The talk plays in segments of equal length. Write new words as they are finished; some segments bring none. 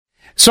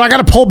So I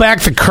got to pull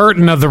back the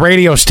curtain of the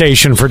radio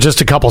station for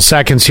just a couple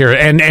seconds here,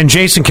 and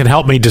Jason can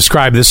help me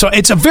describe this. So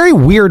it's a very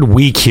weird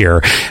week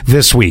here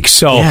this week.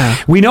 So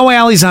we know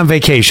Allie's on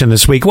vacation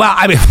this week. Well,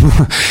 I mean,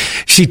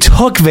 she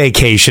took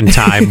vacation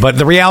time, but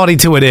the reality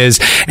to it is,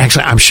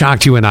 actually, I'm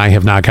shocked you and I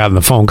have not gotten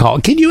the phone call.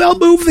 Can you help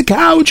move the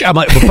couch? I'm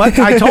like, but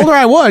I told her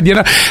I would, you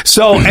know.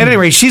 So at any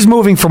rate, she's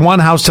moving from one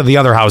house to the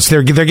other house.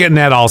 They're getting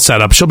that all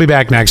set up. She'll be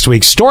back next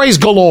week. Stories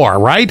galore,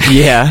 right?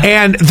 Yeah.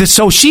 And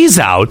so she's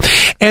out,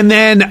 and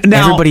then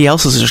now everybody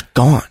else is just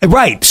gone.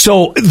 Right.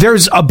 So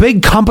there's a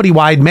big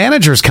company-wide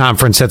managers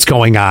conference that's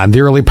going on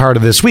the early part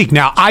of this week.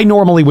 Now, I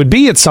normally would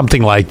be at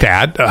something like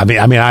that. I mean,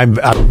 I've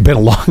been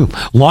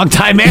a long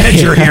time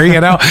manager here,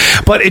 you know,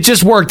 but it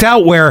just worked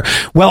out where,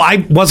 well, I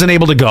wasn't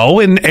able to go,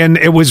 and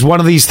it was one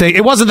of these things.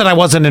 It wasn't that I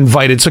wasn't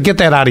invited, so get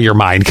that out of your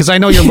mind, because I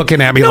know you're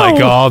looking at me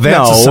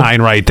that's a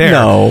sign right there.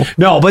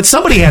 No, but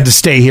somebody had to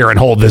stay here and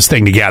hold this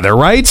thing together,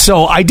 right?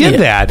 So I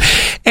did that.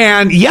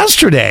 And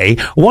yesterday,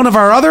 one of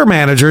our other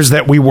managers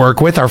that we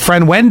work with, our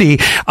friend Wendy,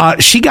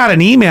 she got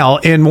an email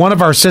in one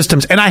of our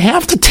systems, and I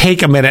have to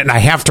take a minute and I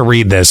have to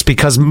read this,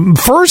 because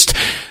first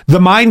the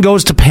mind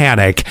goes to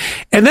panic,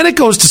 and then it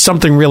goes to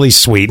something really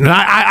sweet. And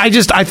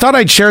I thought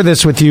I'd share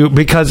this with you,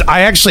 because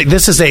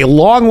this is a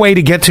long way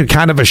to get to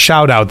kind of a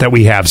shout out that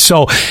we have.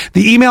 So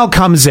the email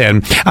comes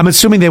in. I'm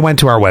assuming they went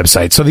to our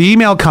website. So the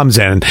email comes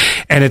in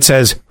and it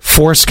says,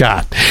 "For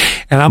Scott."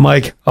 And I'm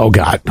like, oh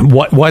God,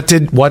 what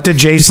did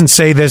Jason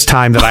say this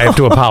time that I have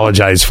to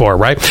apologize for,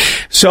 right?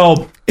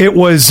 So it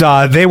was,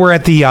 they were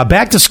at the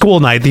back to school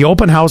night, the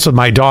open house with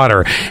my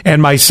daughter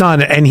and my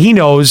son, and he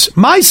knows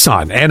my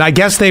son. And I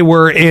guess they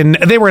were in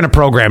a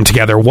program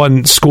together,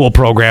 one school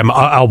program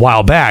a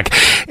while back.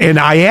 And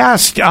I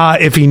asked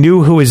if he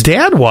knew who his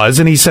dad was,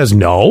 and he says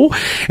no.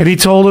 And he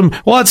told him,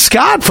 well, it's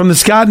Scott from the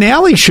Scott and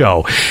Allie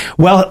show.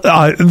 Well,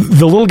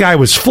 the little guy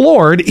was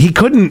floored. He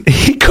couldn't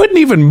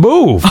even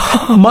move,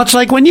 much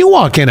like when you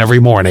walk in every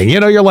morning. You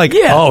know, you're like,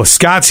 oh,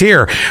 Scott's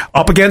here,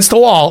 up against the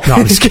wall. No,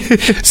 I'm just kidding.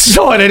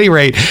 So at any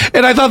rate,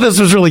 and I thought this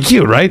was really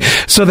cute, right?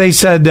 So they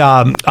said,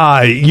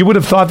 you would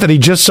have thought that he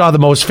just saw the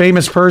most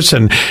famous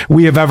person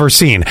we have ever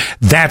seen.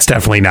 That's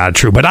definitely not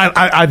true, but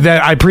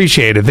I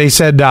appreciate it. They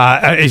said,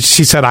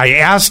 she said, I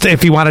asked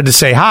if he wanted to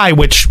say hi,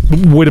 which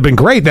would have been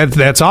great.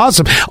 That's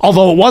awesome.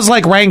 Although it was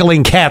like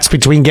wrangling cats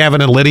between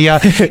Gavin and Lydia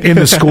in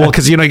the school,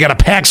 because, you know, you got a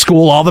packed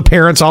school, all the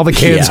parents, all the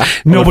kids,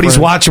 nobody's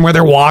watching where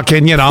they're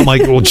walking, you know. I'm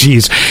like, well,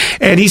 geez.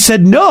 And he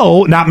said,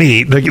 no, not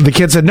me. The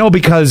kid said no,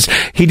 because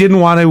he didn't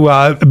want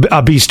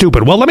to be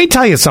stupid. Well, let me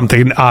tell you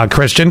something,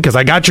 Christian, because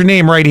I got your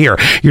name right here.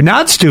 You're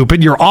not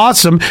stupid. You're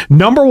awesome.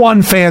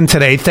 #1 fan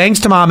today. Thanks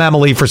to Mom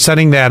Emily for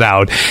sending that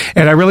out.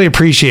 And I really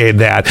appreciate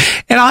that.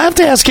 And I'll have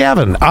to ask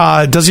Gavin,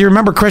 does he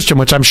remember Christian?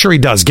 Which I'm sure he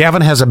does.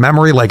 Gavin has a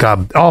memory like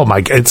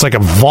it's like a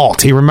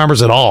vault. He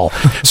remembers it all.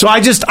 So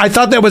I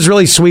thought that was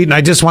really sweet. And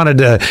I just wanted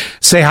to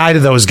say hi to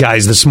those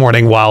guys this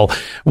morning while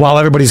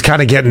everybody's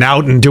kind of getting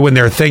out and doing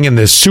their thing in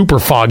this super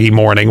foggy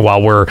morning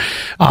while we're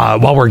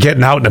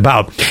getting out and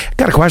about.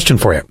 Got a question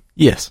for you.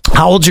 Yes.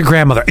 How old's your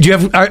grandmother?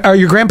 Are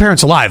your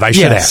grandparents alive? I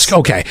should ask.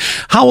 Okay.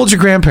 How old's your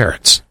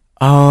grandparents?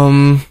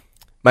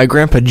 My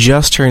grandpa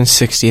just turned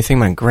 60. I think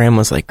my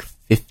grandma's like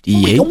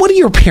 58. What are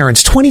your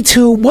parents?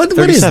 22? What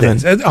is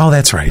this? Oh,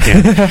 that's right.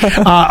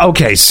 Yeah.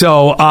 Okay.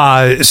 So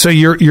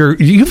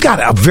you've got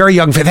a very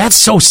young family. That's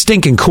so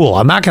stinking cool.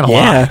 I'm not going to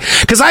lie.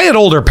 Because I had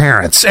older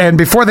parents, and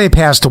before they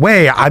passed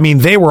away, I mean,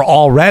 they were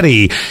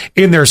already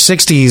in their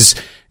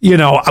 60s. You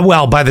know,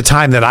 well, by the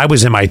time that I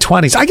was in my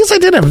 20s, I guess I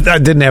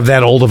didn't have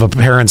that old of a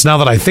parents, now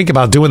that I think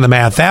about doing the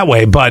math that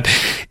way. But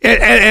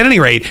at any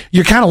rate,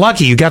 you're kind of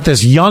lucky. You got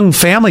this young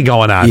family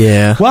going on.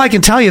 Yeah. Well, I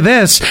can tell you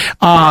this.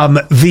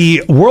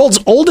 The world's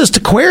oldest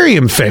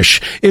aquarium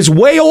fish is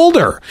way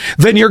older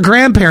than your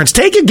grandparents.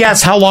 Take a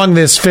guess how long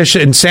this fish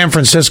in San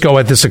Francisco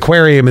at this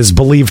aquarium is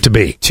believed to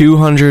be.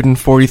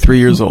 243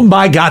 years old.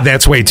 My God,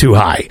 that's way too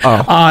high.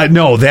 Oh.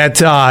 No,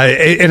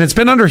 and it's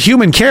been under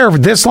human care for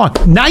this long.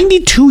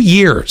 92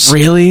 years.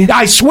 Really?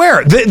 I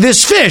swear,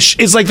 this fish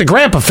is like the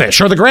grandpa fish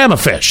or the grandma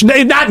fish.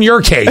 Not in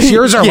your case.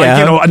 Yours are like,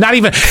 you know, not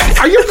even.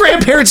 Are your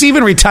grandparents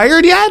even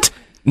retired yet?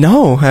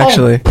 No,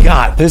 actually. Oh,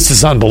 God, this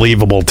is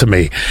unbelievable to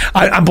me.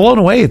 I'm blown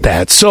away at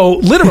that. So,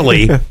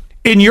 literally,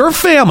 in your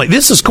family,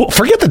 this is cool.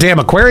 Forget the damn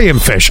aquarium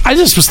fish. I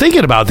just was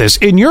thinking about this.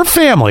 In your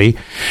family,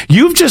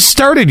 you've just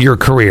started your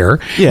career.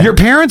 Yeah. Your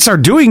parents are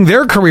doing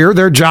their career,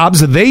 their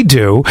jobs that they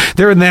do.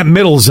 They're in that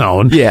middle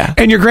zone. Yeah.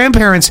 And your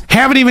grandparents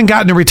haven't even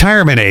gotten to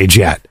retirement age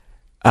yet.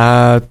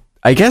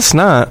 I guess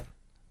not.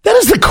 That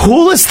is the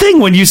coolest thing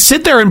when you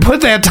sit there and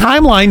put that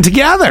timeline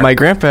together. My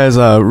grandpa has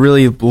a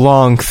really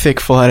long, thick,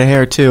 full head of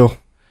hair, too.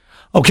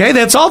 Okay,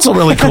 that's also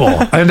really cool.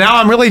 And now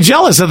I'm really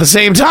jealous at the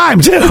same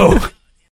time, too.